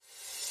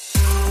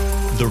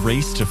The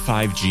race to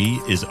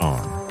 5G is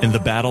on, and the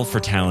battle for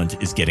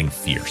talent is getting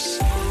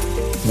fierce.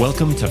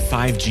 Welcome to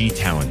 5G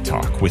Talent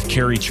Talk with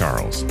Carrie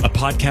Charles, a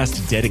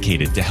podcast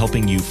dedicated to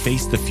helping you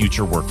face the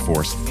future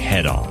workforce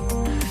head on.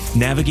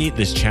 Navigate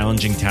this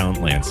challenging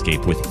talent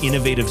landscape with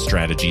innovative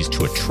strategies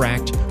to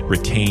attract,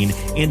 retain,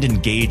 and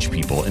engage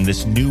people in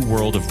this new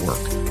world of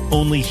work.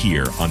 Only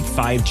here on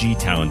 5G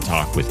Talent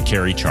Talk with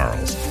Carrie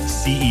Charles,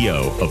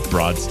 CEO of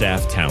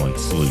Broadstaff Talent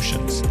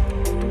Solutions.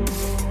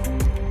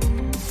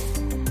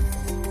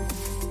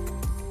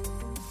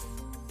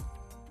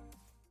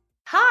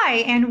 Hi,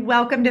 and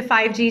welcome to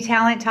 5G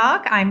Talent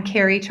Talk. I'm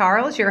Carrie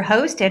Charles, your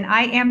host, and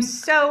I am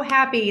so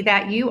happy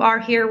that you are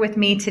here with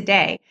me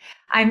today.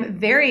 I'm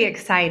very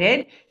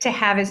excited to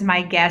have as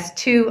my guest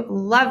two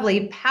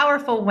lovely,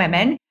 powerful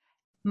women.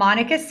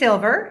 Monica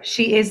Silver,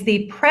 she is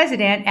the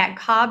president at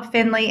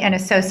CobbFendley and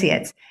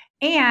Associates,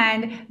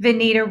 and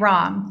Vinita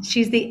Ram,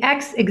 she's the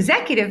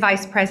executive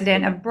vice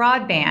president of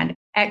Broadband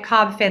at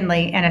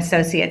CobbFendley and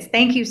Associates.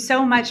 Thank you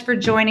so much for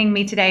joining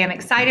me today. I'm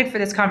excited for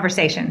this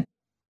conversation.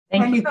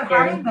 Thank you for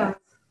having us.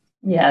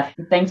 Yes,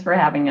 thanks for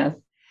having us.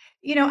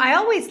 You know, I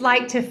always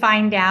like to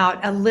find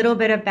out a little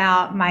bit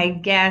about my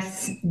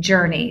guests'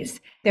 journeys,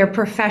 their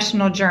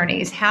professional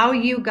journeys, how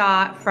you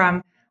got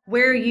from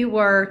where you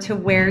were to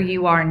where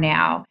you are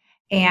now,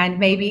 and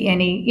maybe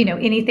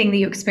anything that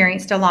you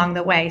experienced along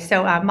the way.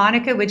 So,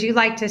 Monica, would you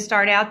like to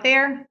start out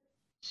there?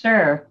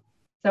 Sure.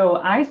 So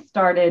I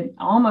started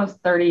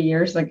almost 30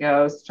 years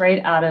ago,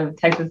 straight out of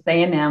Texas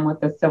A&M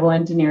with a civil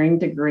engineering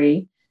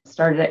degree,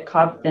 started at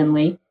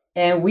CobbFendley.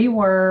 And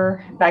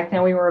back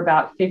then we were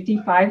about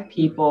 55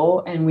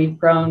 people, and we've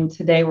grown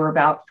today, we're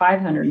about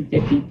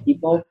 550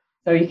 people.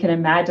 So you can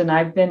imagine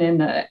I've been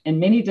in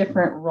many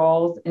different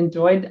roles,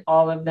 enjoyed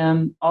all of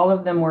them. All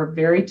of them were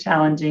very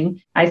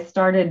challenging. I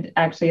started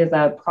actually as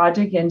a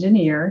project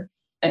engineer,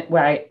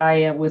 where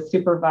I was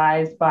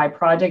supervised by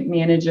project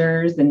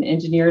managers and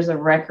engineers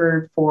of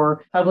record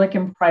for public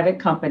and private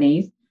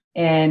companies.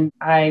 And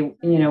I,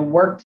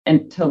 worked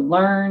to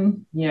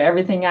learn,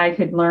 everything I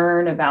could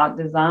learn about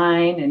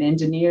design and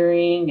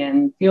engineering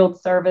and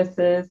field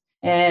services.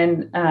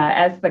 And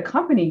as the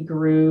company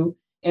grew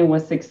and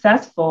was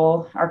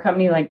successful, our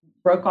company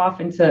broke off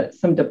into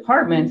some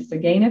departments to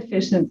gain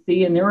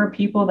efficiency. And there were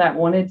people that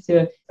wanted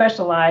to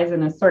specialize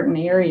in a certain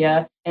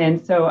area.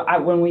 And so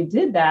when we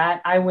did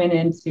that, I went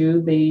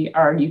into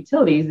our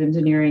utilities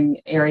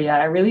engineering area.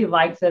 I really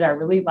liked it. I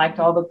really liked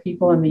all the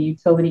people in the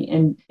utility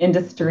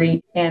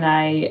industry. And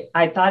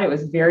I thought it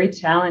was very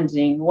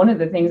challenging. One of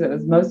the things that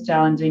was most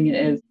challenging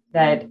is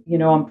that,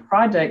 on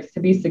projects, to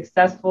be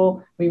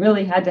successful, we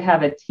really had to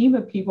have a team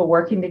of people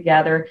working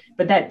together.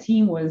 But that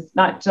team was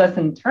not just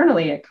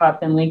internally at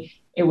CobbFendley,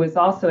 it was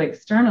also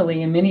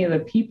externally, and many of the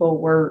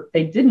people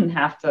they didn't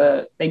have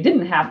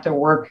to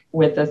work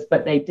with us,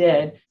 but they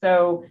did.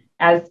 So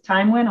as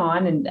time went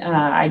on and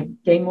I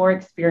gained more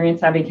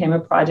experience, I became a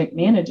project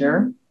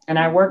manager, and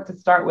I worked to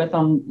start with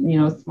on,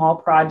 small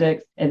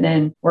projects, and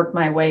then worked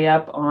my way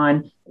up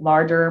on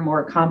larger,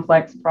 more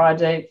complex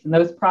projects. And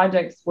those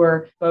projects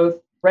were both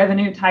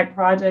revenue type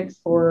projects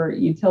for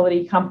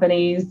utility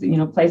companies,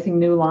 placing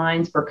new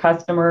lines for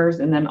customers,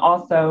 and then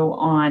also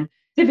on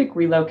civic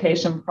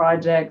relocation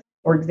projects.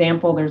 For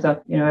example, there's a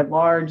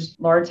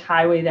large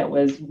highway that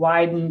was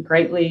widened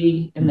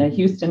greatly in the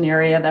Houston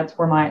area. That's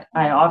where my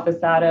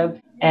office out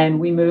of. And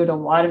we moved a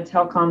lot of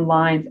telecom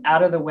lines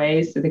out of the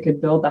way so they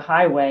could build the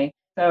highway.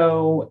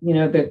 So,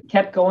 that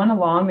kept going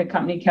along. The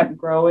company kept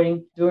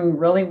growing, doing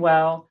really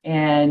well.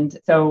 And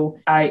so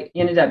I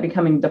ended up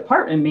becoming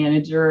department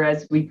manager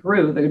as we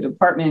grew. The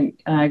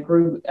department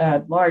grew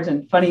large.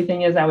 And funny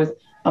thing is, I was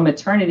on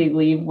maternity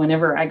leave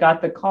whenever I got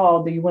the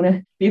call, do you want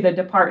to be the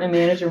department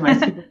manager? My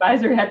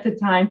supervisor at the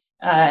time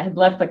had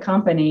left the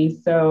company.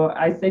 So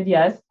I said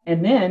yes.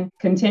 And then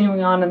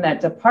continuing on in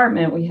that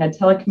department, we had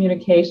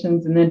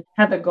telecommunications, and then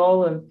had the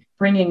goal of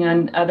bringing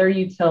on other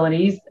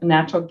utilities,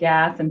 natural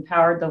gas and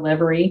power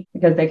delivery,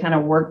 because they kind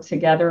of work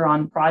together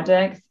on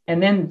projects.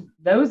 And then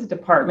those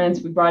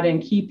departments, we brought in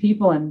key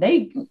people, and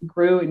they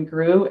grew and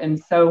grew. And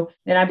so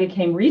then I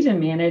became region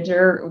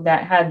manager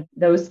that had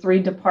those three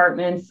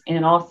departments,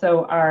 and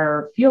also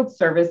our field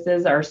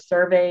services, our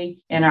survey,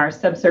 and our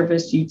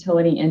subsurface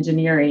utility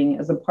engineering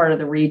as a part of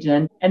the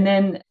region. And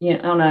then,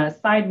 on a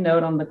side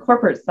note, on the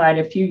corporate side,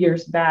 a few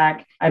years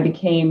back, I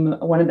became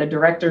one of the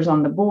directors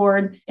on the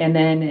board. And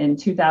then in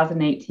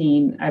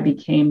 2018, I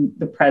became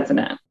the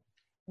president.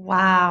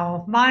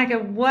 Wow. Monica,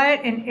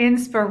 what an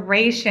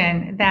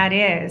inspiration that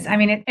is. I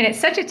mean, and it's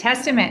such a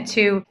testament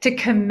to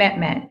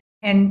commitment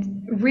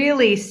and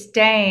really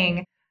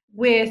staying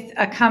with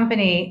a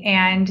company.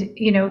 And,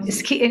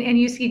 and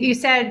you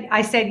said,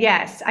 I said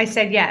yes.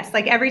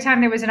 Like every time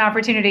there was an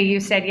opportunity,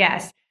 you said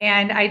yes.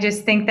 And I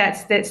just think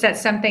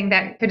that's something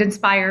that could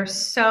inspire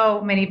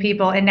so many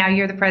people. And now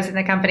you're the president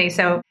of the company.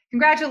 So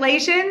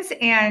congratulations.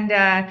 And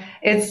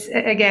it's,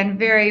 again,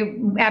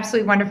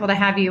 absolutely wonderful to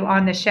have you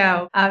on the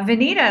show.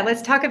 Vinita,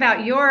 let's talk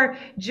about your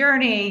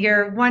journey,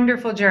 your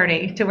wonderful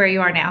journey to where you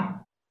are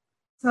now.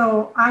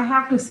 So I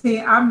have to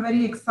say, I'm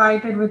very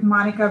excited with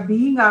Monica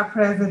being our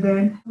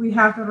president. We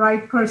have the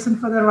right person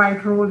for the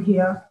right role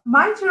here.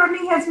 My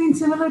journey has been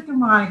similar to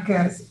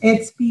Monica's.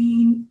 It's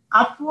been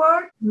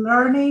upward,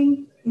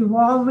 learning,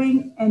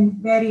 evolving, and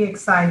very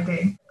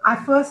exciting. I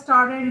first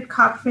started at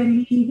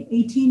CobbFendley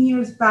 18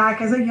 years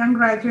back as a young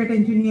graduate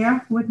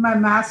engineer with my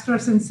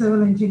master's in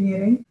civil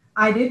engineering.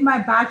 I did my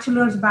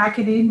bachelor's back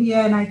in India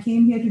and I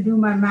came here to do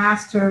my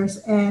master's.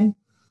 And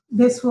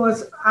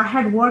I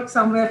had worked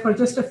somewhere for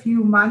just a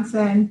few months,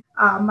 and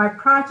my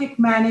project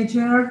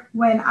manager,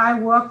 when I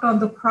worked on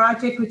the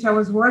project which I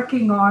was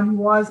working on,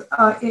 was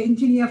an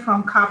engineer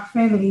from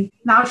CobbFendley.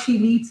 Now she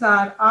leads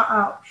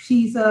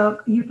she's a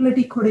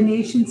utility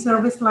coordination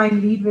service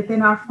line lead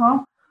within our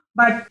firm.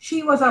 But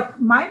she was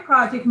my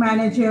project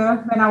manager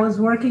when I was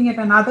working at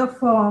another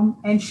firm,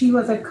 and she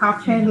was at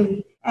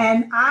CobbFendley.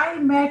 And I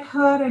met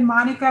her and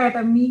Monica at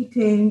a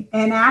meeting.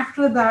 And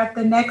after that,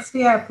 the next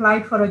day I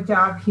applied for a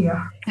job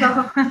here.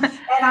 So, and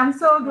I'm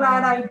so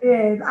glad I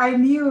did. I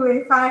knew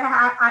if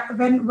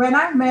when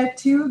I met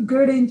two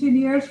good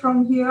engineers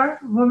from here,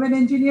 women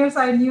engineers,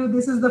 I knew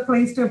this is the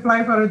place to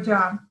apply for a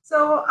job.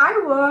 So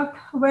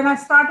when I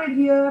started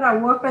here, I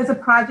worked as a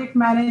project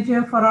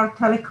manager for our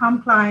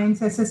telecom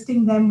clients,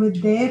 assisting them with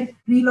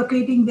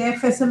relocating their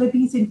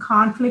facilities in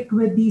conflict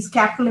with these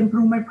capital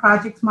improvement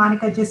projects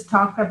Monica just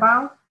talked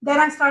about. Then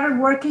I started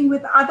working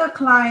with other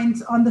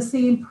clients on the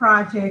same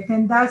project,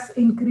 and thus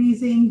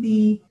increasing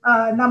the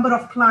number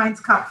of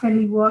clients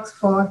CobbFendley works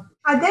for.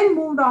 I then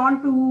moved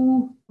on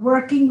to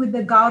working with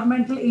the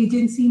governmental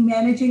agency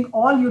managing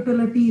all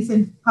utilities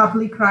in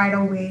public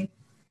right-of-way.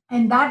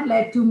 And that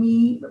led to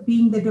me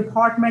being the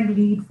department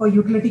lead for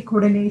utility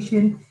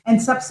coordination and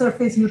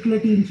subsurface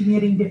utility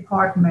engineering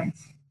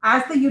departments.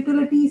 As the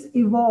utilities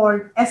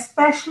evolved,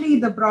 especially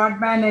the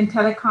broadband and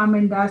telecom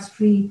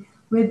industry,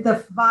 with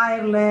the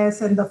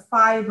wireless and the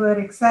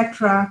fiber,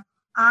 etc.,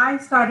 I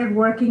started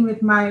working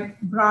with my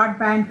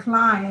broadband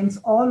clients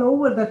all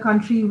over the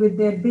country with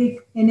their big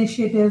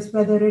initiatives,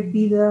 whether it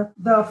be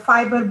the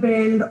fiber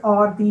build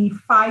or the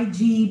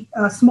 5G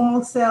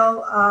small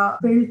cell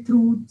build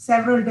through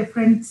several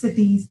different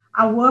cities.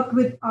 I worked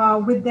with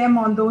them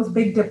on those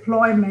big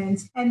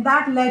deployments, and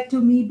that led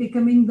to me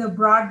becoming the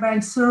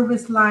broadband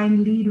service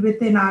line lead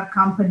within our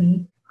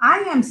company. I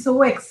am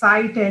so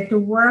excited to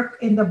work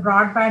in the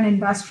broadband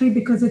industry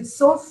because it's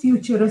so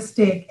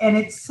futuristic and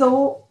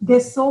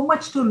there's so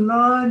much to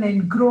learn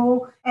and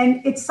grow,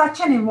 and it's such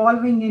an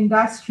evolving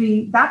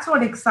industry. That's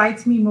what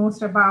excites me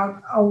most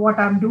about what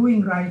I'm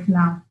doing right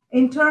now.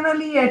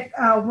 Internally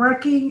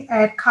working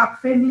at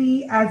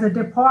CobbFendley as a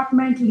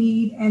department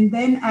lead and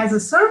then as a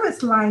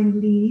service line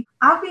lead,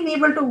 I've been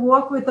able to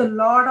work with a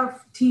lot of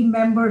team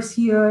members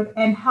here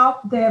and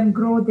help them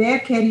grow their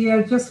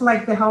career just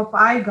like the help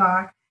I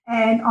got.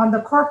 And on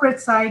the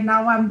corporate side,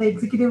 now I'm the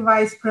executive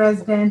vice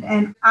president,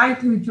 and I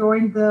too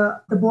joined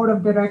the board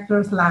of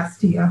directors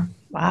last year.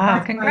 Wow,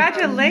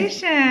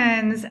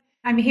 congratulations.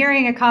 I'm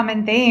hearing a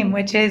common theme,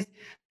 which is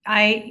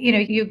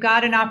you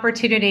got an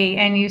opportunity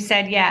and you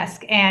said yes.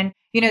 And,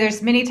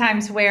 there's many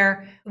times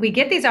where we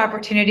get these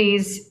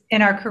opportunities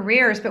in our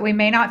careers, but we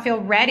may not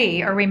feel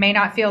ready, or we may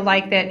not feel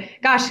like that,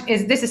 gosh,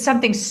 this is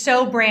something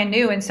so brand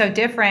new and so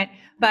different,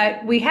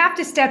 but we have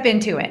to step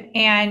into it.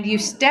 And you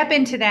step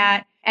into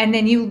that and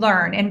then you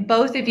learn. And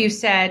both of you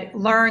said,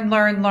 learn,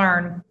 learn,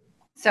 learn.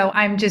 So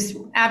I'm just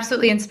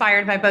absolutely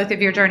inspired by both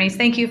of your journeys.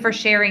 Thank you for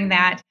sharing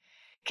that.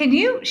 Can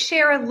you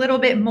share a little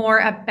bit more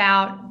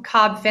about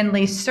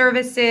CobbFendley's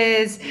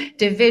services,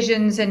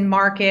 divisions, and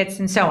markets,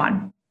 and so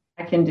on?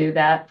 I can do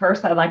that.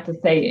 First, I'd like to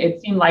say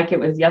it seemed like it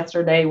was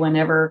yesterday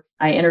whenever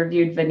I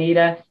interviewed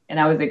Vanita, and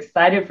I was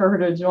excited for her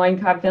to join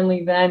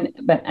CobbFendley then,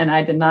 and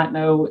I did not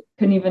know,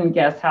 couldn't even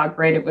guess how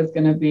great it was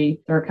going to be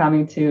for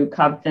coming to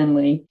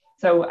CobbFendley.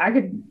 So I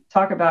could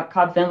talk about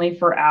CobbFendley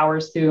for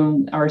hours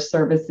through our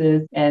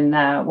services and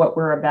what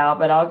we're about,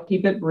 but I'll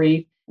keep it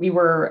brief. We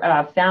were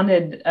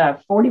founded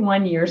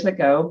 41 years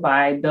ago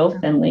by Bill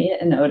Finley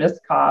and Otis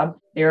Cobb.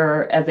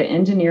 They're as an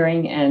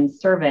engineering and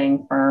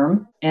surveying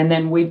firm. And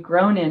then we've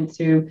grown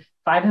into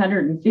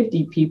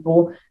 550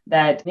 people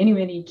that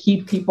many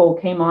key people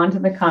came onto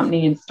the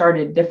company and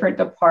started different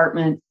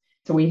departments.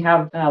 So we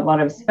have a lot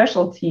of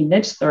specialty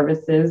niche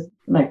services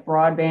like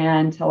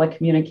broadband,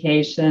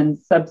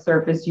 telecommunications,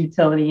 subsurface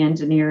utility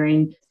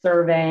engineering,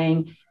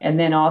 surveying, and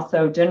then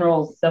also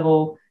general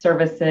civil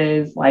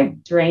services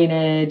like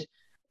drainage,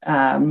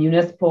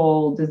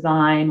 municipal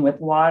design with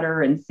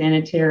water and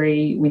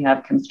sanitary. We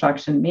have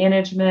construction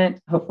management.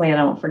 Hopefully I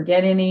don't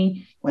forget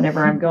any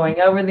whenever I'm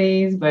going over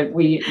these, but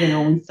we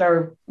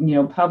serve,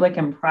 public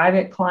and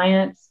private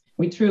clients.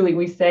 We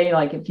say,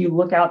 like, if you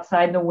look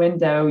outside the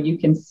window, you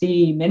can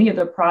see many of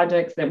the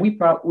projects that we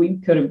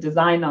could have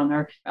designed on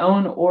our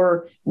own,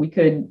 or we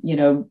could,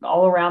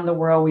 all around the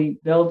world, we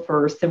build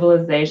for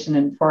civilization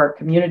and for our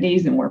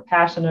communities, and we're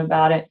passionate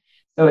about it.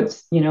 So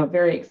it's,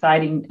 very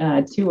exciting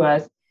to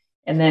us.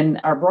 And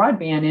then our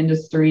broadband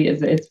industry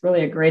it's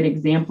really a great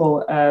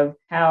example of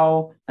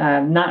how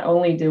not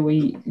only do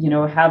we,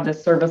 have the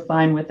service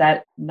line with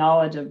that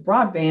knowledge of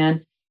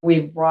broadband,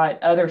 We've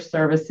brought other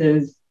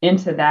services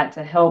into that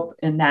to help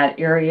in that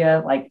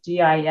area, like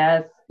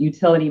GIS,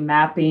 utility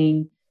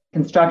mapping,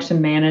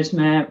 construction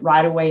management,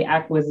 right-of-way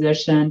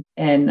acquisition,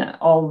 and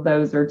all of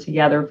those are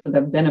together for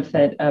the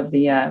benefit of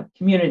the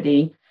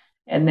community.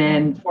 And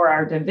then for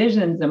our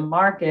divisions and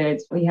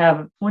markets, we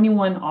have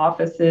 21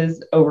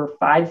 offices over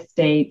 5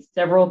 states,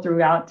 several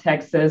throughout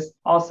Texas,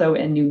 also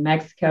in New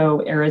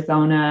Mexico,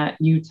 Arizona,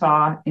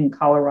 Utah, and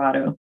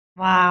Colorado.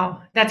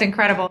 Wow, that's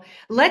incredible.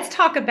 Let's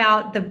talk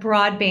about the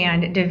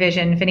broadband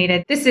division,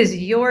 Vanita. This is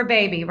your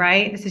baby,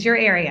 right? This is your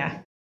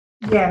area.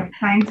 Yeah,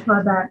 thanks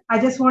for that.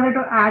 I just wanted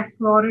to add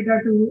Florida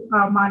to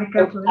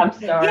Monica. I'm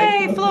sorry.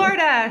 Yay,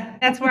 Florida.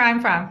 That's where I'm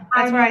from.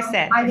 That's where I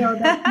sit. I know,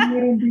 that's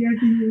near and dear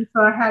to you,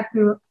 so I had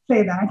to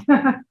say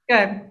that.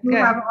 Good. We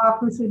have an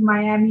office in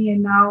Miami,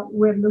 and now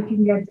we're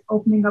looking at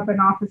opening up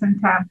an office in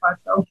Tampa.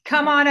 So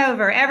come on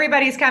over.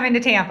 Everybody's coming to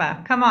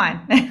Tampa. Come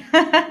on.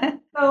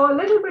 So a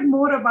little bit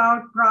more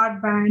about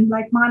broadband.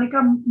 Like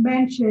Monica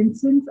mentioned,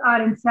 since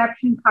our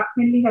inception,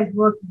 CobbFendley has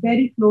worked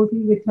very closely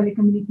with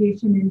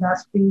telecommunication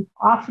industry,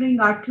 offering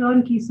our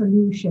turnkey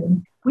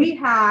solution. We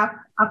have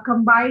a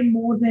combined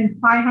more than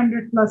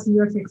 500 plus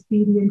years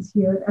experience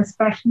here,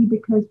 especially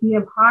because we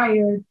have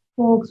hired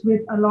folks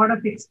with a lot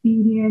of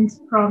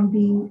experience from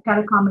the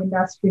telecom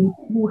industry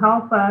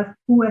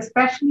who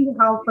especially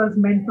help us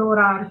mentor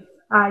our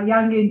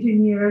young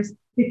engineers,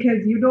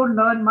 because you don't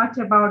learn much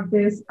about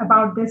this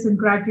in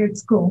graduate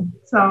school.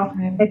 So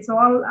it's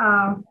all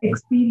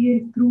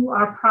experience through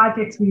our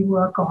projects we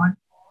work on.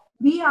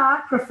 We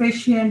are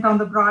proficient on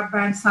the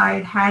broadband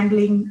side,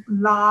 handling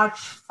large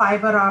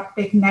fiber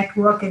optic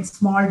network and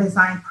small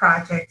design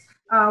projects.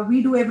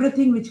 We do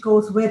everything which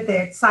goes with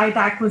it: site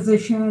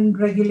acquisition,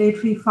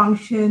 regulatory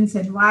functions,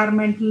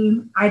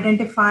 environmental,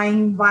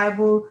 identifying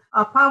viable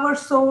power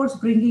source,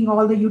 bringing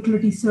all the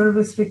utility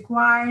service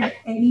required,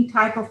 any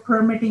type of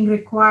permitting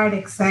required,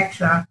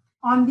 etc.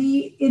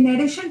 In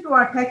addition to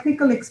our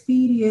technical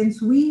experience,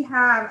 we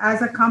have,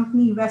 as a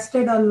company,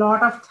 invested a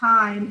lot of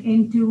time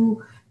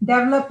into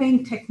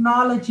developing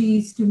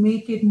technologies to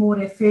make it more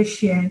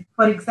efficient.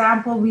 For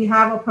example, we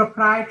have a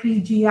proprietary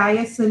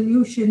GIS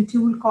solution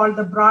tool called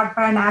the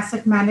Broadband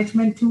Asset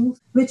Management Tool,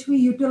 which we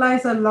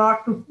utilize a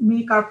lot to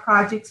make our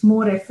projects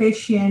more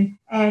efficient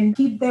and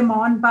keep them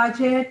on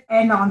budget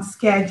and on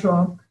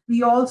schedule.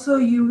 We also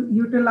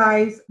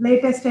utilize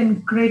latest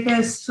and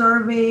greatest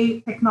survey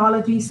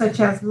technology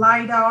such as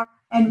LiDAR,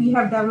 and we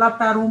have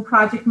developed our own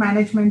project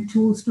management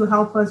tools to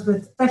help us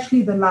with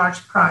especially the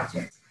large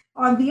projects.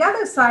 On the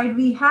other side,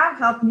 we have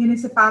helped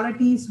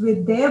municipalities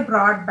with their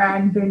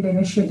broadband build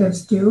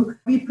initiatives too.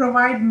 We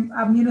provide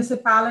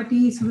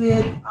municipalities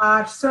with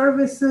our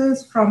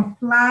services from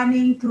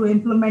planning through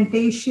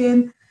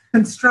implementation,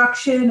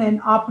 construction,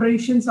 and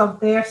operations of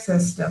their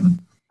system.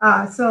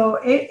 So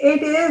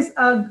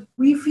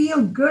we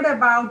feel good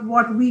about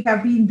what we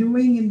have been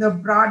doing in the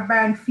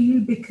broadband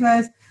field,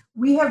 because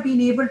we have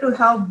been able to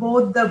help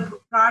both the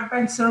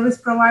broadband service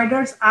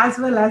providers as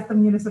well as the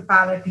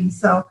municipalities.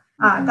 So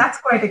that's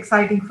quite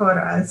exciting for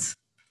us.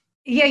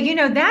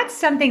 Yeah, that's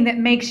something that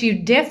makes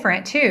you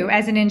different too,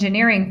 as an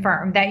engineering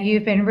firm, that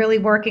you've been really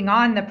working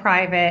on the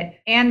private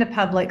and the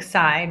public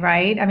side,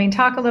 right? I mean,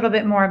 talk a little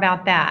bit more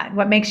about that.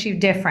 What makes you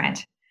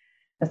different?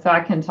 So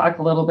I can talk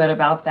a little bit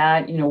about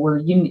that.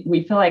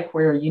 We feel like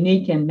we're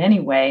unique in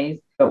many ways,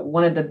 but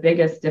one of the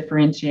biggest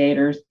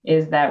differentiators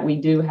is that we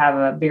do have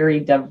a very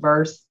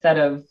diverse set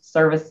of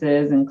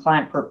services and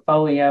client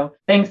portfolio,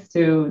 thanks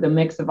to the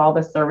mix of all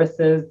the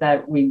services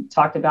that we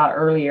talked about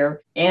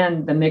earlier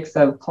and the mix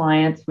of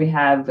clients. We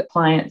have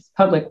clients,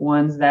 public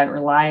ones that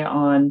rely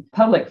on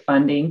public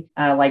funding,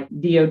 like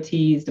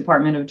DOTs,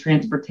 Department of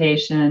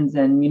Transportations,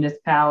 and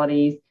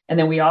municipalities. And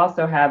then we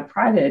also have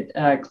private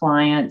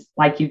clients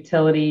like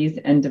utilities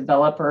and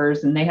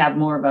developers, and they have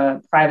more of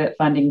a private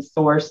funding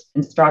source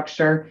and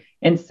structure.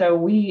 And so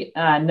we,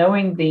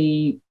 knowing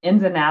the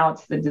ins and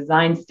outs, the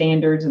design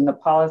standards and the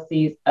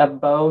policies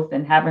of both,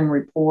 and having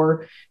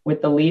rapport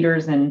with the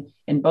leaders in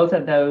both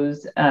of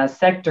those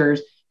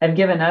sectors, have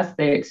given us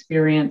the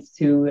experience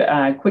to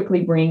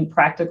quickly bring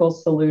practical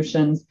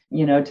solutions,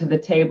 to the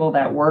table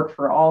that work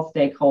for all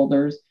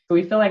stakeholders. So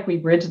we feel like we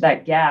bridge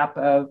that gap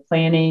of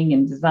planning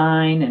and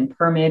design and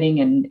permitting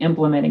and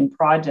implementing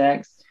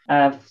projects.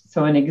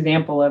 So an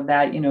example of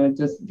that,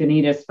 just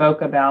Vanita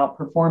spoke about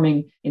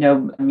performing,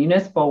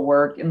 municipal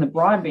work in the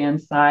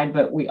broadband side,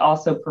 but we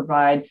also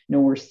provide,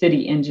 we're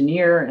city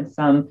engineer in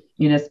some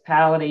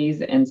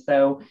municipalities. And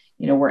so,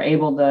 we're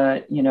able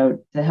to,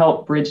 to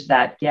help bridge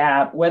that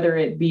gap, whether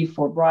it be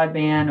for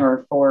broadband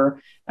or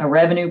for a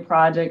revenue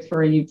project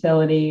for a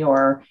utility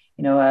or,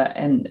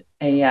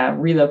 a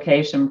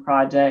relocation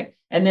project.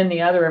 And then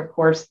the other, of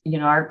course,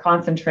 our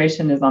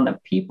concentration is on the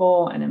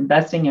people and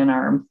investing in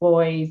our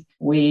employees.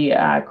 We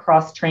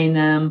cross-train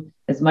them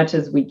as much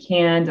as we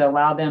can to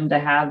allow them to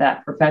have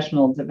that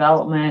professional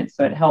development.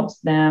 So it helps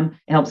them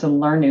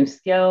learn new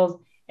skills.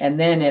 And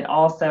then it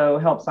also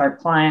helps our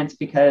clients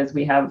because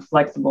we have a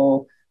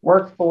flexible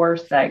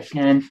workforce that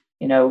can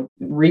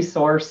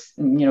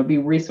be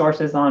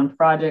resources on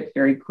projects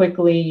very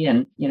quickly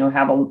and,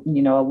 have a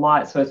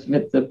lot. So if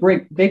it's a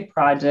big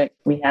project,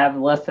 we have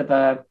less of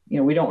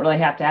we don't really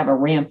have to have a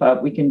ramp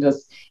up. We can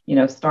just,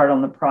 start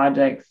on the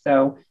project.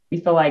 So we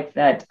feel like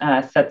that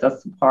sets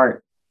us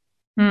apart.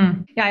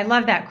 Yeah, I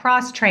love that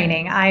cross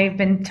training. I've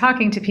been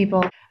talking to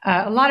people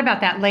a lot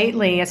about that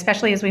lately,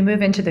 especially as we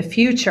move into the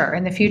future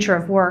and the future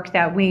of work,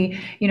 that we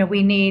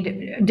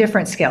need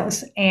different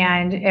skills,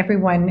 and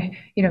everyone,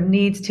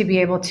 needs to be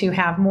able to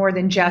have more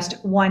than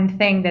just one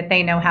thing that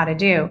they know how to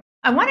do.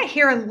 I want to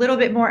hear a little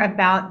bit more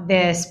about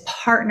this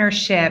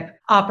partnership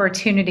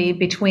opportunity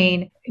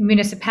between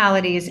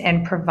municipalities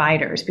and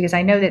providers, because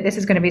I know that this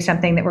is going to be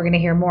something that we're going to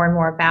hear more and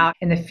more about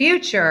in the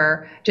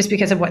future just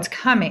because of what's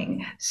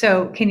coming.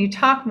 So can you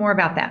talk more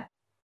about that?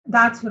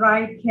 That's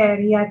right,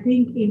 Carrie. I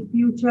think in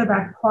future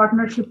that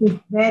partnership is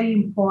very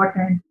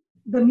important.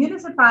 The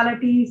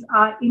municipalities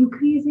are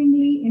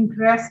increasingly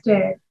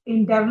interested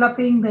in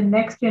developing the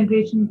next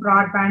generation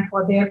broadband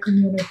for their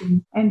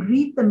communities and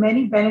reap the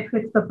many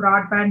benefits the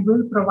broadband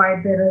will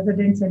provide their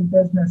residents and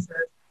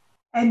businesses.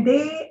 And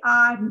they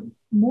are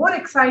more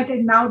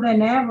excited now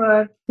than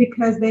ever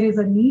because there is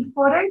a need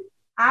for it,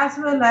 as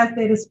well as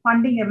there is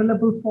funding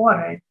available for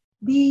it.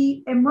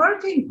 The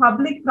emerging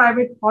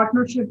public-private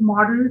partnership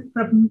model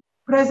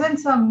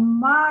presents a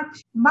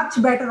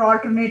much better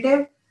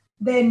alternative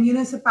than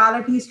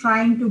municipalities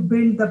trying to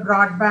build the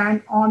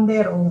broadband on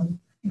their own.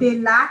 They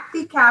lack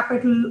the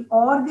capital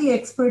or the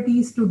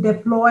expertise to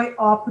deploy,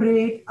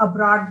 operate a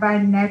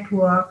broadband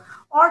network,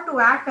 or to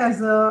act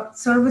as a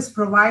service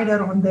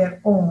provider on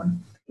their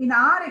own. In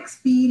our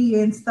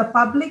experience, the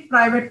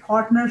public-private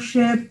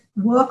partnership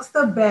works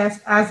the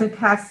best as it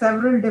has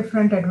several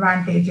different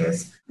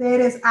advantages. There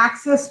is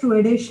access to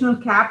additional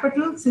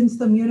capital, since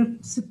the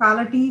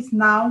municipalities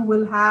now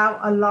will have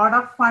a lot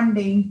of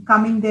funding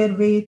coming their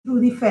way through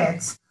the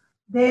feds.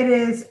 There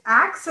is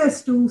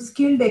access to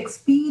skilled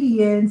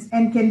experience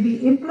and can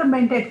be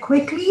implemented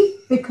quickly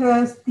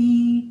because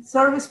the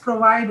service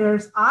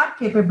providers are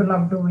capable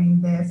of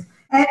doing this.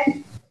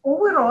 And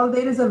overall,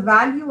 there is a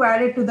value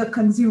added to the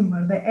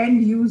consumer, the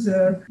end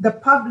user, the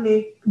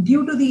public,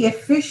 due to the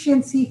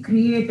efficiency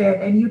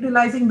created and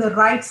utilizing the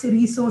right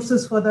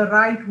resources for the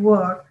right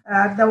work.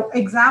 The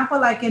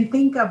example I can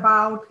think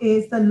about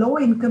is the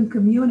low-income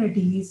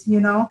communities.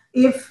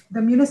 If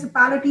the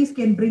municipalities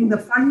can bring the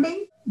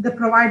funding, the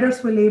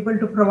providers will be able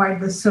to provide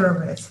the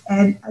service.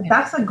 And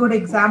that's a good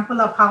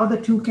example of how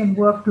the two can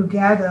work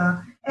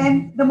together.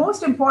 And the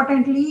most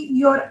importantly,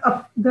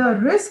 the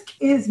risk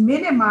is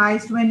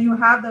minimized when you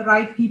have the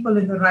right people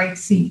in the right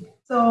seat.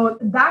 So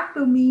that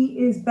to me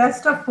is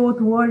best of both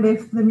worlds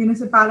if the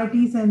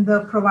municipalities and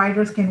the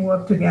providers can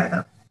work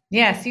together.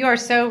 Yes, you are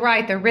so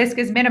right. The risk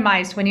is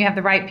minimized when you have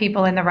the right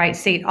people in the right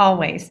seat,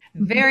 always.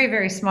 Very,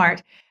 very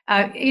smart.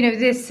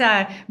 This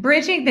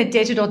bridging the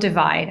digital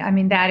divide. I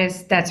mean,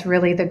 that's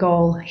really the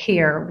goal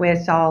here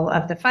with all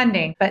of the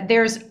funding. But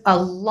there's a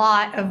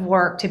lot of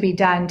work to be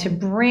done to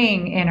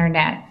bring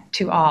internet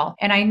to all.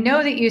 And I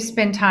know that you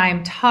spend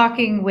time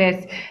talking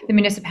with the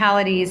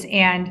municipalities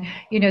and,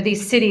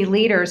 these city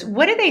leaders.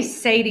 What do they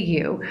say to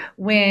you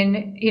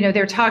when,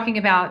 they're talking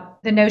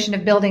about the notion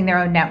of building their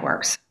own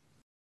networks?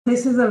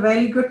 This is a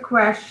very good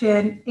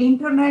question.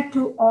 Internet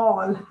to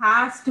all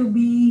has to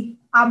be,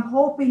 I'm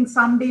hoping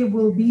someday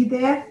we'll be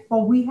there,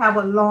 but we have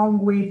a long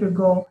way to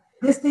go.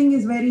 This thing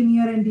is very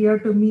near and dear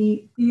to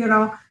me.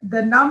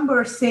 The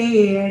numbers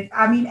say it.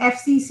 I mean,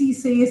 FCC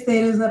says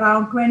there is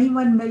around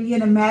 21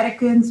 million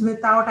Americans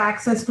without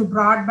access to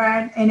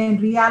broadband. And in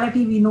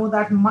reality, we know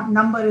that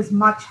number is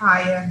much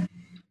higher.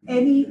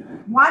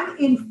 1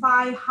 in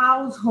 5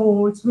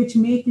 households, which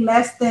make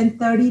less than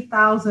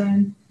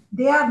 30,000,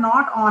 they are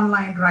not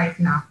online right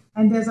now.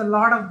 And there's a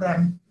lot of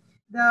them.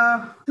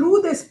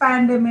 Through this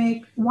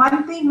pandemic,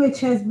 one thing which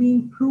has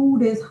been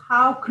proved is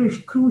how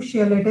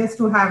crucial it is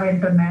to have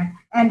internet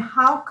and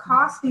how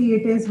costly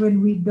it is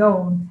when we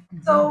don't.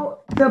 So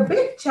the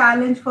big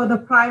challenge for the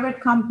private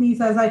companies,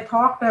 as I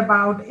talked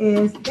about,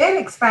 is their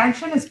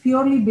expansion is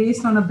purely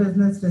based on a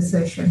business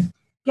decision.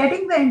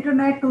 Getting the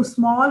internet to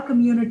small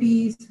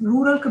communities,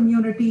 rural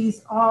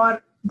communities,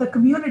 or the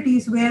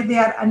communities where they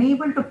are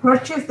unable to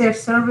purchase their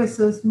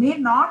services may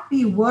not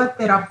be worth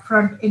their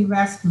upfront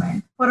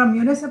investment. For a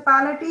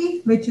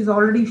municipality, which is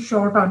already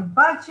short on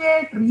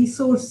budget,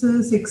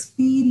 resources,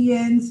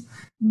 experience,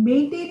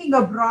 maintaining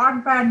a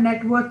broadband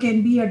network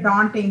can be a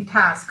daunting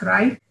task,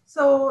 right?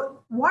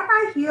 So what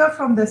I hear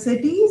from the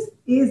cities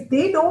is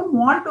they don't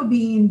want to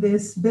be in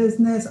this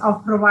business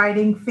of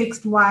providing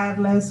fixed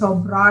wireless or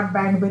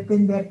broadband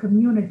within their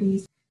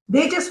communities.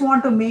 They just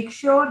want to make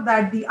sure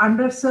that the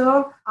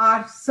underserved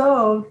are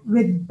served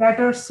with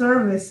better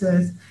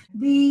services.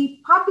 The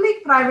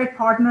public-private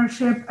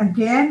partnership,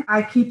 again,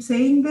 I keep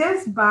saying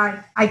this,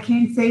 but I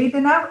can't say it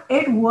enough,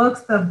 it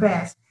works the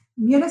best.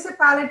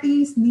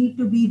 Municipalities need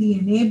to be the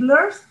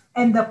enablers,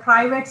 and the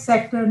private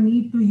sector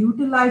need to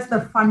utilize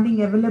the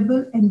funding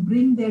available and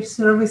bring their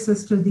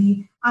services to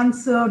the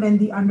unserved and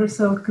the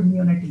underserved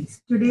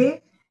communities.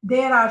 Today,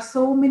 there are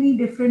so many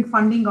different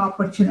funding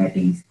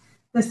opportunities.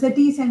 The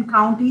cities and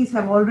counties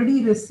have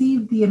already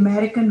received the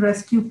American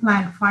Rescue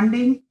Plan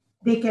funding.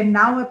 They can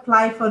now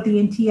apply for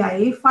the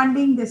NTIA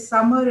funding this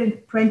summer in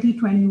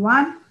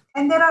 2021.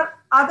 And there are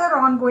other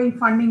ongoing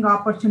funding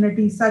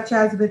opportunities, such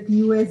as with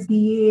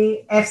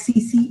USDA,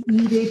 FCC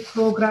E-rate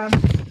program.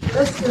 The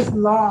list is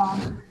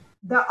long.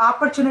 The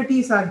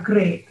opportunities are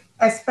great,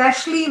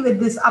 especially with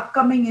this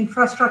upcoming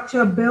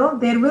infrastructure bill.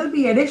 There will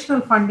be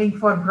additional funding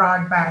for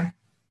broadband.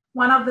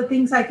 One of the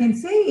things I can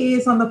say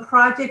is on the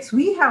projects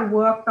we have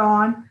worked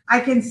on, I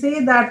can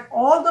say that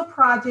all the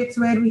projects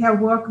where we have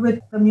worked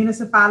with the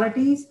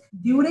municipalities,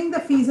 during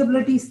the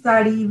feasibility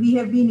study, we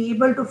have been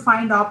able to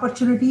find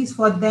opportunities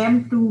for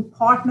them to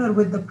partner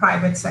with the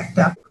private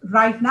sector.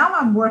 Right now,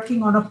 I'm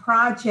working on a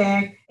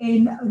project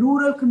in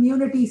rural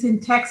communities in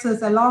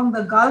Texas along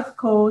the Gulf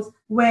Coast,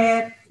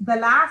 where the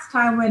last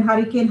time when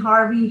Hurricane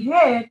Harvey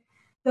hit,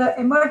 the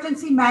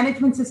emergency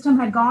management system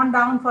had gone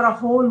down for a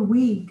whole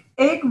week.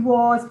 It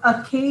was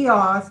a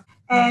chaos.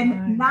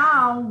 And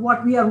now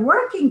what we are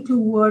working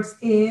towards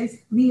is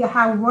we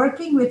have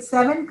working with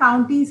 7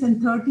 counties and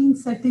 13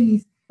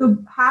 cities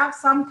to have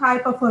some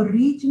type of a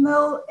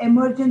regional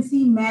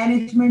emergency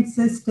management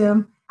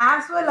system,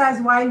 as well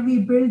as while we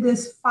build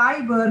this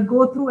fiber,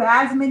 go through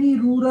as many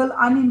rural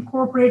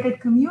unincorporated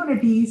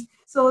communities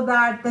so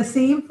that the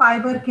same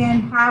fiber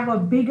can have a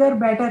bigger,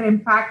 better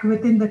impact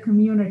within the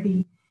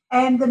community.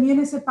 And the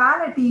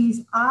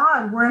municipalities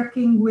are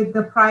working with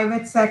the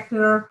private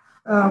sector,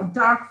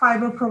 dark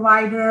fiber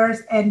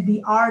providers, and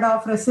the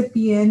RDOF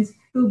recipients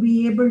to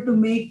be able to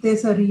make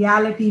this a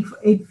reality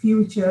in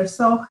future.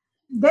 So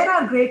there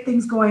are great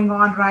things going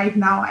on right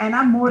now, and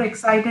I'm more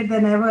excited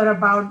than ever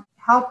about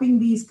helping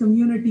these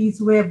communities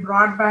where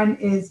broadband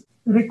is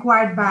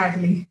required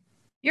badly.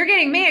 You're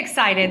getting me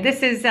excited.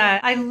 This is,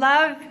 I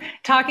love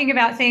talking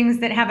about things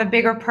that have a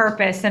bigger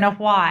purpose and a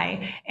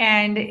why.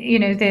 And,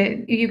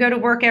 you go to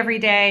work every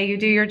day, you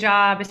do your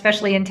job,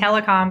 especially in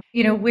telecom.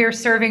 We're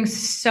serving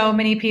so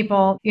many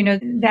people,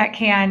 that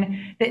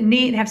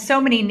have so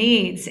many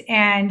needs,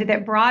 and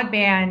that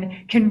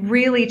broadband can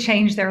really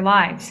change their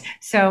lives.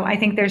 So I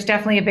think there's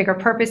definitely a bigger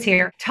purpose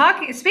here.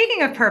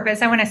 Speaking of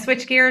purpose, I want to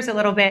switch gears a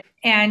little bit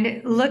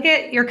and look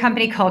at your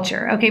company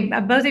culture. Okay.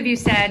 Both of you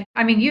said,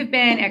 you've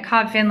been at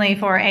CobbFendley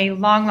for a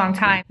long, long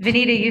time.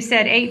 Vanita, you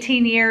said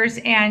 18 years.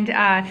 And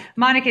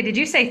Monica, did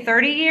you say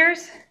 30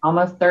 years?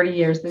 Almost 30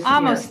 years this year.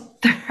 Almost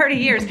 30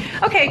 years.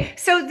 Okay,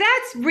 so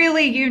that's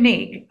really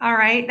unique, all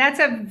right? That's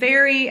a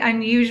very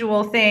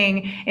unusual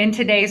thing in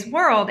today's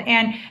world.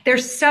 And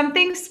there's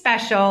something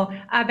special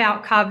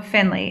about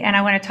CobbFendley, and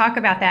I want to talk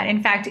about that.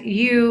 In fact,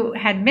 you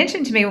had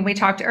mentioned to me when we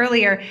talked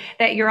earlier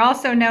that you're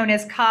also known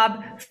as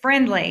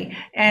CobbFendley,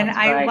 and That's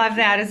I right. love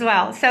that as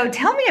well. So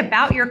tell me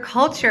about your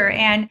culture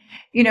and,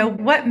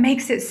 what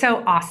makes it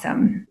so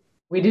awesome.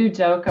 We do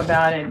joke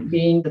about it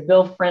being the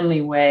Bill Friendly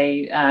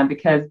way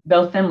because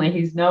Bill Finley,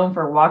 he's known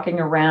for walking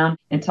around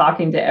and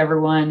talking to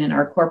everyone in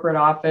our corporate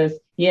office.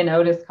 He and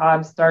Otis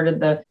Cobb started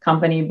the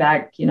company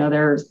back,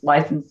 there's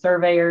licensed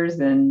surveyors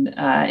and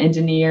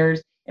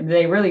engineers. And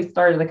they really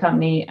started the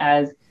company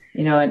as,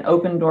 an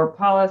open door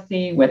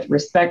policy with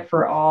respect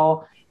for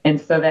all. And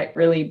so that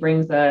really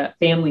brings a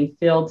family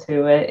feel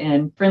to it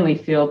and friendly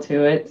feel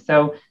to it.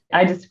 So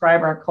I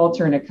describe our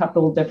culture in a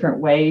couple of different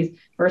ways.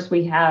 First,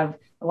 we have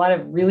a lot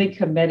of really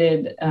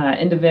committed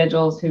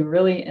individuals who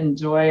really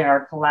enjoy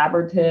our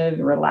collaborative,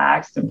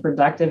 relaxed, and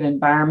productive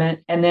environment.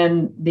 And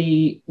then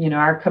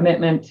our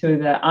commitment to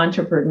the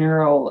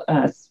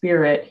entrepreneurial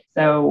spirit.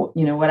 So,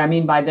 what I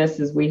mean by this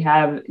is we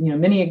have,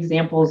 many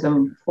examples of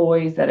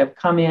employees that have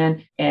come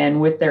in and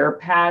with their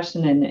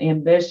passion and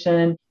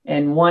ambition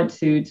and want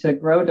to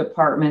grow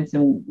departments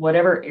in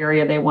whatever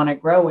area they want to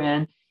grow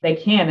in, they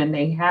can and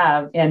they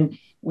have. And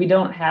we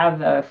don't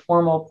have a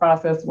formal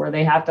process where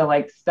they have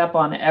to step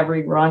on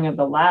every rung of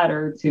the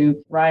ladder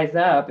to rise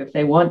up. If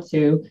they want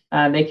to,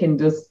 they can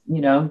just,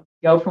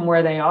 go from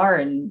where they are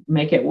and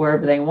make it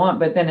wherever they want.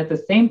 But then at the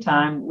same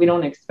time, we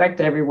don't expect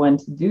everyone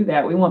to do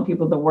that. We want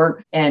people to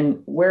work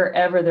and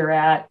wherever they're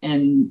at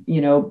and,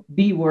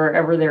 be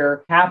wherever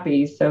they're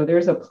happy. So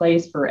there's a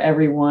place for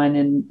everyone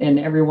and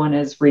everyone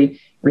is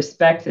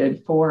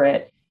respected for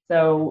it.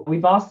 So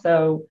we've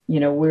also,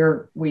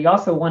 we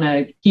also want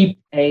to keep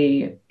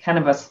a kind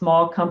of a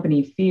small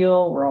company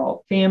feel. We're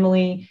all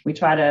family. We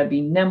try to be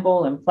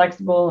nimble and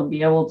flexible and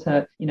be able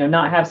to,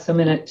 not have so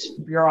much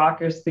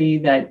bureaucracy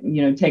that,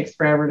 takes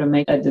forever to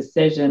make a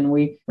decision.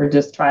 We're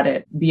just try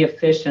to be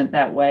efficient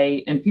that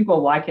way, and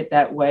people like it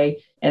that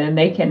way. And then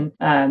they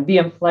can be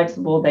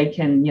inflexible. They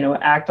can,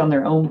 act on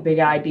their own big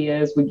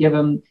ideas. We give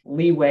them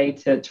leeway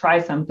to try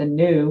something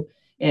new.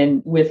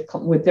 And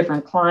with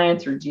different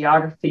clients or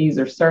geographies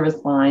or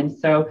service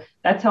lines. So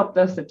that's helped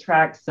us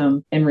attract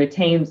some and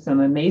retain some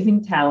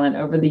amazing talent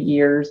over the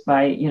years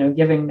by,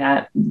 giving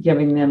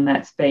them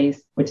that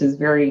space, which is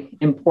very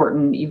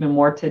important, even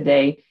more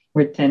today,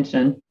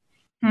 retention.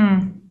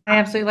 I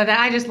absolutely love that.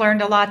 I just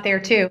learned a lot there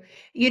too.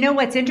 You know,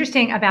 what's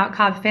interesting about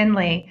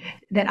CobbFendley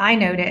that I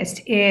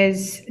noticed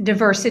is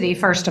diversity,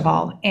 first of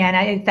all.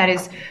 And that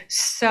is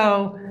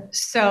so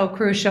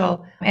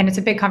crucial. And it's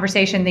a big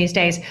conversation these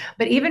days,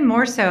 but even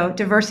more so,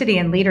 diversity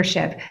in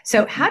leadership.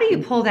 So how do you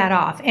pull that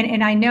off?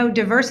 And I know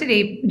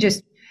diversity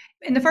just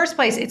in the first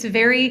place, it's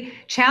very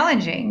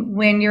challenging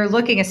when you're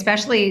looking,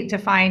 especially to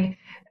find,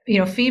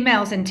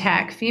 females in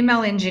tech,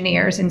 female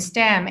engineers in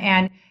STEM,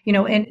 and,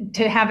 and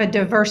to have a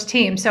diverse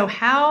team. So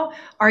how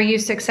are you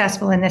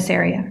successful in this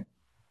area?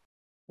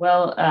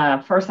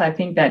 Well, first, I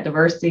think that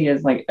diversity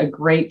is like a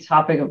great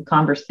topic of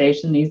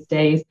conversation these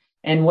days.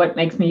 And what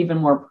makes me even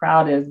more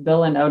proud is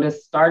Bill and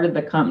Otis started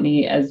the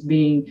company as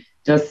being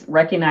just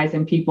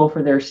recognizing people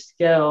for their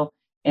skill.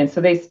 And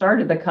so they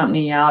started the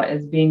company out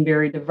as being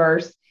very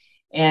diverse.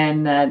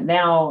 And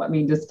now, I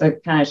mean, just to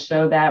kind of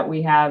show that,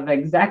 we have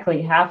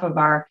exactly half of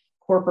our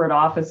corporate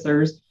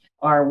officers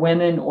are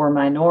women or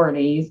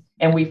minorities.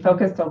 And we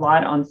focused a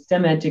lot on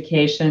STEM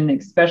education,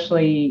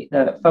 especially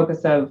the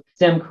focus of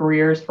STEM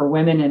careers for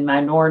women and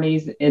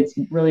minorities. It's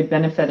really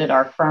benefited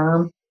our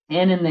firm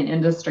and in the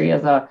industry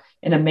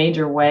in a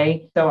major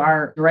way. So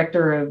our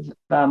director of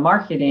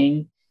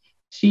marketing,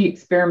 she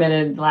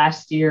experimented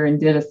last year and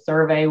did a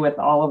survey with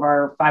all of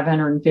our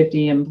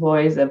 550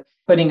 employees of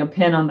putting a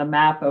pin on the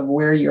map of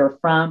where you're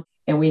from.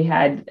 And we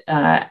had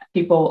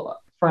people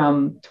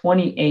from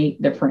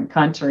 28 different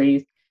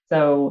countries.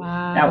 So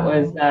wow.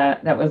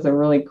 that was a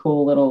really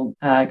cool little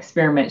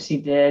experiment she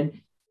did.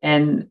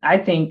 And I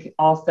think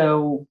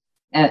also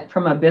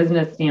from a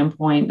business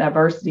standpoint,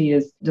 diversity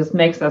just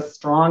makes us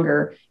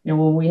stronger.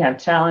 When we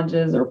have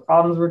challenges or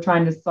problems we're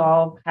trying to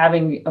solve,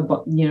 having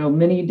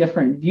many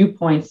different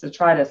viewpoints to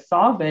try to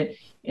solve it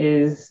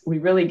is we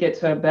really get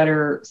to a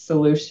better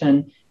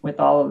solution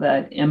with all of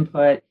that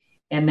input.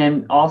 And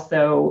then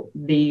also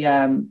the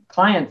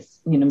clients,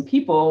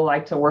 people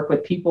like to work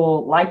with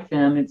people like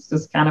them. It's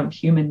just kind of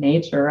human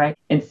nature, right?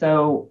 And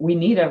so we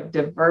need a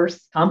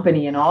diverse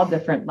company in all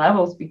different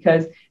levels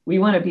because we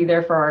want to be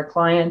there for our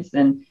clients,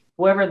 and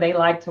whoever they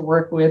like to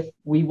work with,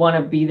 we want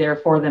to be there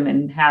for them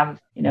and have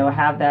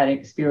that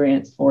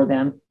experience for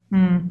them.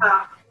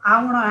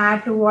 I want to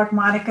add to what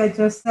Monica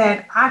just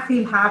said. I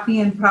feel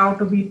happy and proud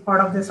to be part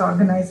of this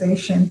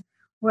organization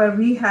where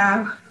we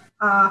have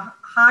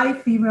high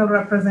female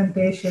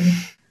representation,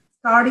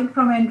 starting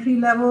from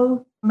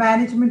entry-level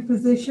management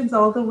positions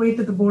all the way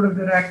to the board of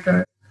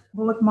directors.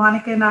 Both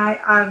Monica and I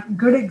are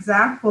good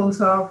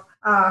examples of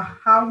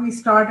how we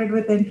started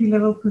with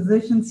entry-level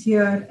positions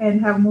here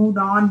and have moved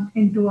on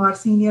into our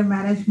senior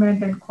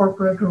management and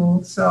corporate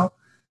roles. So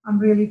I'm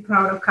really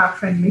proud of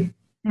CobbFendley.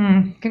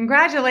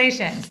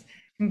 Congratulations.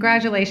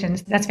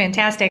 Congratulations. That's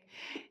fantastic.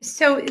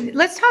 So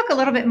let's talk a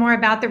little bit more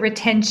about the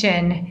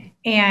retention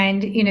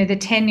and, the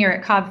tenure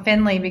at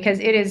CobbFendley, because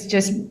it is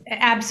just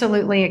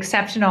absolutely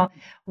exceptional.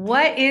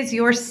 What is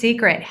your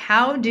secret?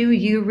 How do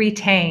you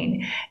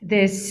retain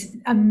this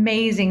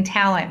amazing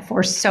talent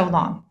for so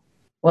long?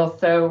 Well,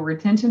 so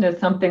retention is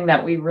something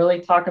that we really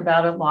talk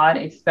about a lot,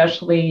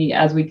 especially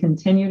as we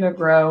continue to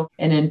grow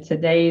and in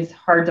today's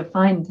hard to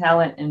find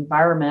talent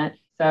environment.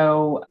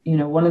 So,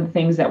 one of the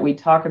things that we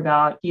talk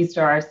about, keys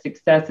to our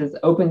success, is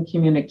open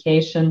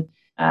communication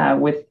at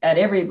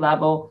every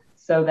level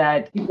so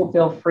that people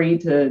feel free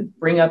to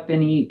bring up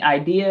any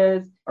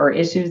ideas or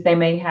issues they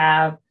may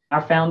have.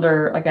 Our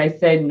founder, like I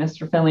said,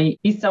 Mr. Fendley,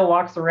 he still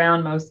walks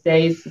around most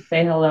days to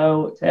say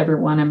hello to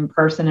everyone in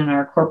person in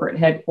our corporate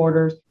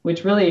headquarters,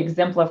 which really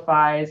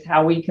exemplifies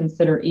how we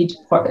consider each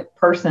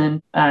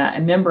person a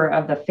member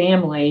of the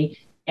family.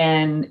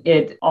 And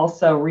it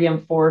also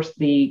reinforced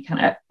the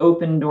kind of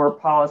open door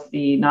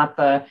policy, not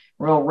the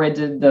real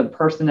rigid, the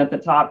person at the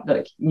top,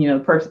 the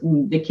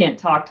person, they can't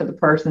talk to the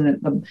person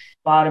at the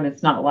bottom.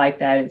 It's not like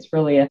that. It's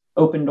really an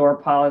open door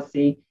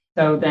policy.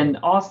 So then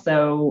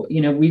also,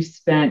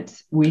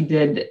 we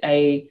did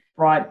a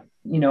broad,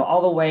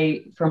 all the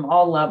way from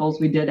all levels,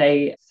 we did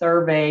a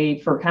survey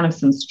for kind of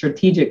some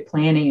strategic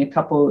planning a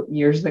couple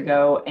years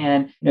ago,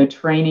 and,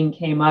 training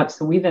came up.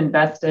 So we've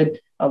invested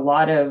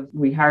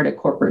we hired a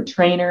corporate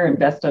trainer,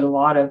 invested a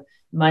lot of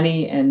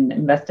money and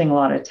investing a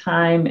lot of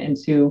time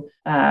into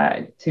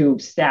to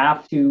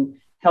staff to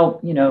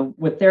help,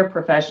 with their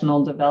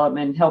professional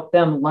development, help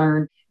them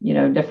learn,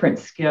 different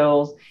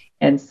skills.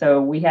 And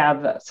so we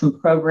have some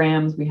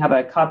programs. We have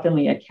a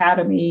CobbFendley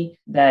Academy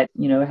that,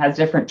 has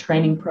different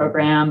training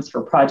programs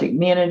for project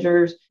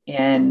managers.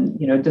 And,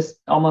 just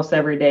almost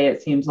every day,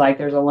 it seems like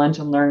there's a lunch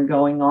and learn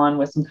going on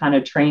with some kind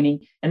of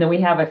training. And then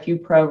we have a few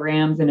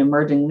programs, an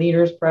emerging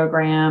leaders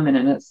program and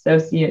an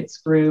associates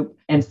group.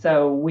 And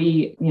so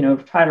we,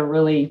 try to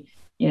really,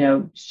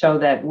 show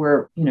that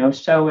we're,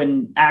 show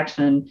in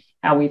action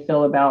how we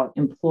feel about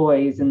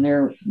employees and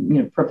their,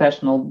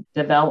 professional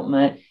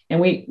development. And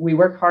we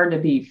work hard to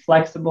be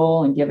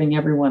flexible and giving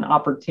everyone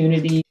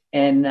opportunity.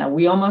 And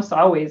we almost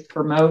always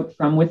promote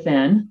from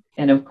within.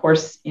 And of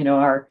course,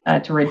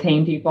 to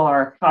retain people,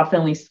 our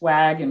CobbFendley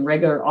swag and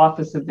regular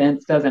office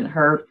events doesn't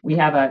hurt. We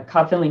have a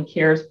CobbFendley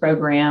Cares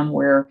program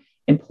where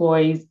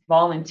employees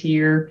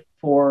volunteer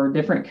for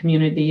different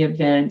community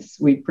events.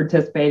 We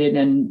participated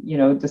in,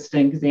 just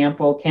an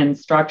example,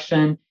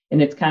 construction.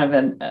 And it's kind of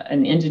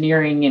an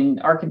engineering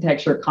and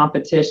architecture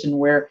competition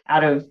where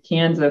out of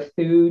cans of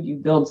food, you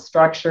build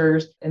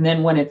structures. And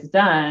then when it's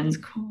done,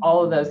 cool.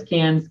 All of those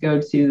cans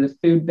go to the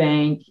food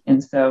bank.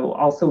 And so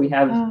also we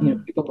have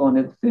people going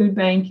to the food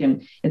bank,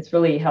 and it's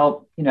really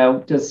helped,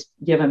 just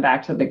giving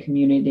back to the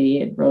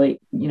community. It really,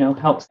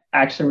 helps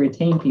actually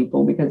retain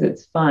people because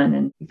it's fun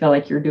and you feel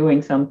like you're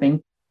doing something.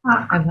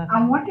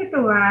 I wanted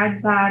to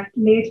add that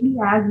lately,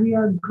 as we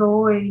are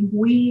growing,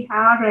 we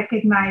are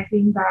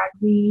recognizing that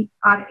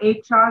our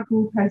HR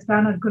group has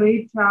done a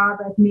great job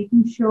at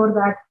making sure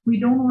that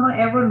we don't want to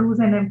ever lose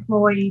an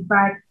employee,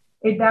 but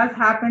it does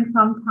happen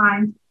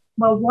sometimes.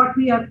 But what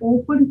we are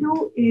open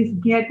to is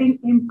getting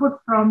input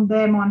from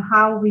them on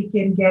how we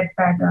can get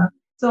better.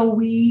 So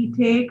we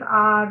take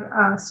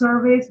our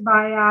surveys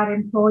by our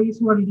employees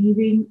who are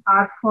leaving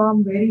our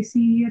firm very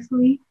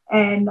seriously,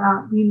 and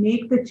we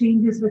make the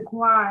changes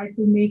required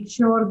to make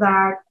sure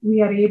that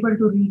we are able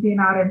to retain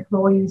our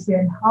employees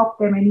and help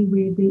them any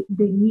way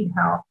they need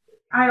help.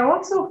 I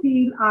also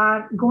feel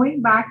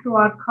going back to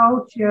our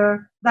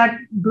culture, that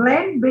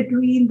blend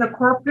between the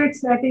corporate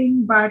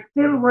setting but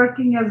still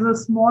working as a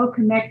small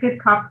connected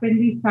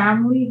CobbFendley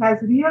family has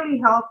really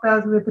helped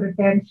us with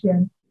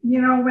retention.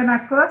 When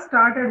I first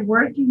started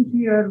working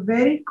here,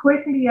 very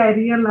quickly I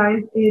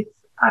realized the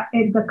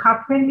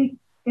CobbFendley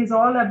is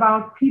all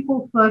about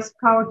people first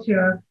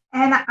culture.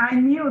 And I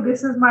knew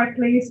this is my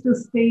place to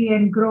stay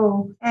and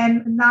grow.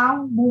 And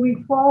now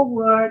moving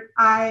forward,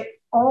 I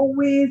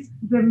always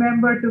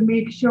remember to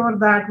make sure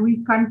that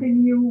we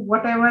continue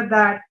whatever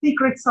that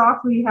secret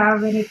sauce we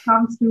have when it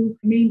comes to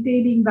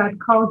maintaining that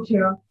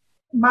culture.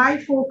 My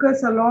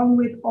focus, along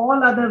with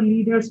all other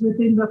leaders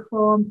within the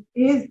firm,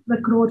 is the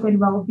growth and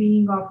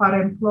well-being of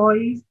our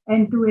employees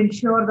and to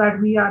ensure that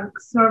we are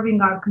serving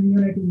our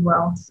community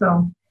well.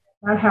 So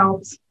that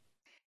helps.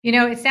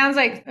 It sounds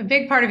like a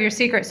big part of your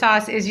secret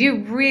sauce is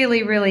you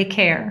really, really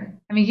care.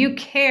 I mean, you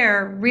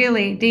care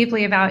really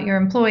deeply about your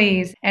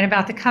employees and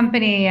about the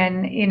company.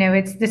 And,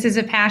 this is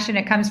a passion.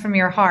 It comes from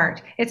your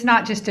heart. It's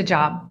not just a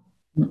job.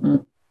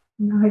 Mm-mm.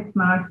 No, it's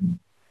not.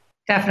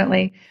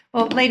 Definitely.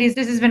 Well, ladies,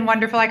 this has been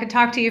wonderful. I could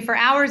talk to you for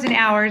hours and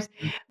hours,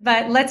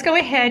 but let's go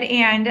ahead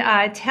and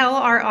tell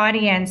our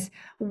audience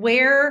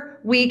where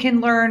we can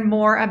learn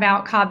more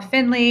about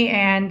CobbFendley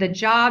and the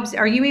jobs.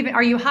 Are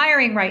you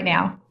hiring right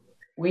now?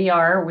 We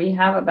are. We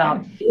have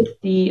about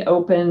 50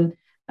 open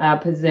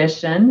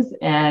positions,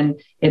 and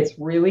it's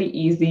really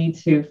easy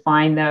to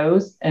find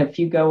those. If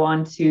you go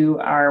onto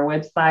our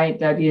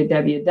website,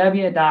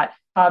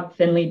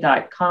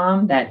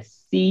 www.CobbFendley.com,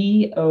 that's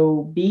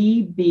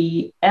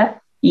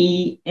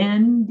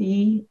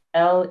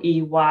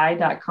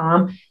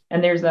CobbFendley.com.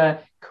 And there's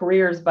a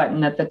careers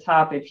button at the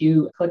top. If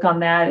you click on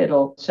that,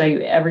 it'll show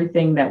you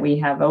everything that we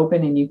have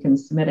open, and you can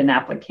submit an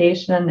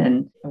application,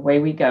 and away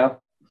we go.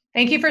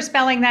 Thank you for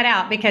spelling that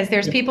out, because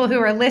there's people who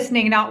are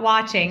listening, not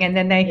watching, and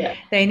then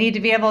they need to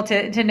be able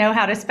to know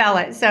how to spell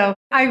it. So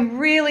I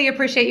really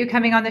appreciate you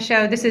coming on the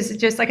show. This is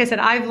just, like I said,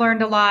 I've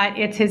learned a lot.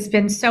 It has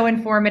been so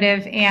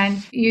informative,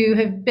 and you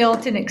have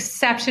built an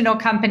exceptional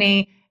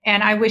company,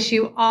 and I wish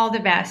you all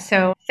the best.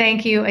 So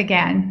thank you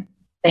again.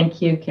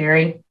 Thank you,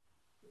 Carrie.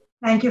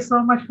 Thank you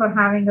so much for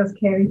having us,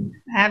 Carrie.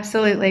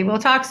 Absolutely. We'll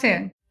talk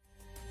soon.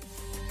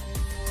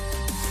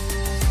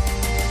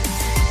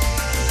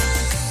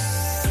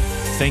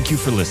 Thank you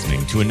for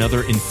listening to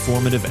another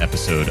informative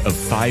episode of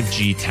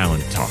 5G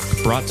Talent Talk,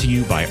 brought to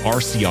you by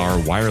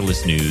RCR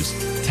Wireless News,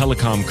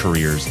 Telecom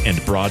Careers,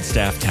 and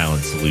Broadstaff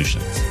Talent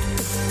Solutions.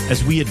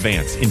 As we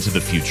advance into the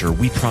future,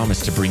 we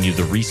promise to bring you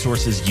the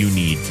resources you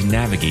need to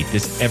navigate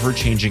this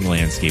ever-changing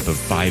landscape of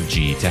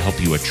 5G to help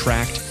you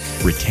attract,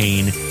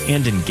 retain,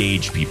 and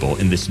engage people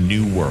in this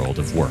new world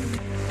of work.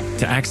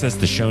 To access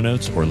the show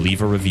notes or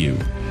leave a review,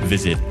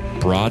 visit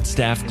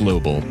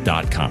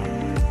broadstaffglobal.com.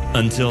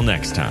 Until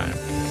next time.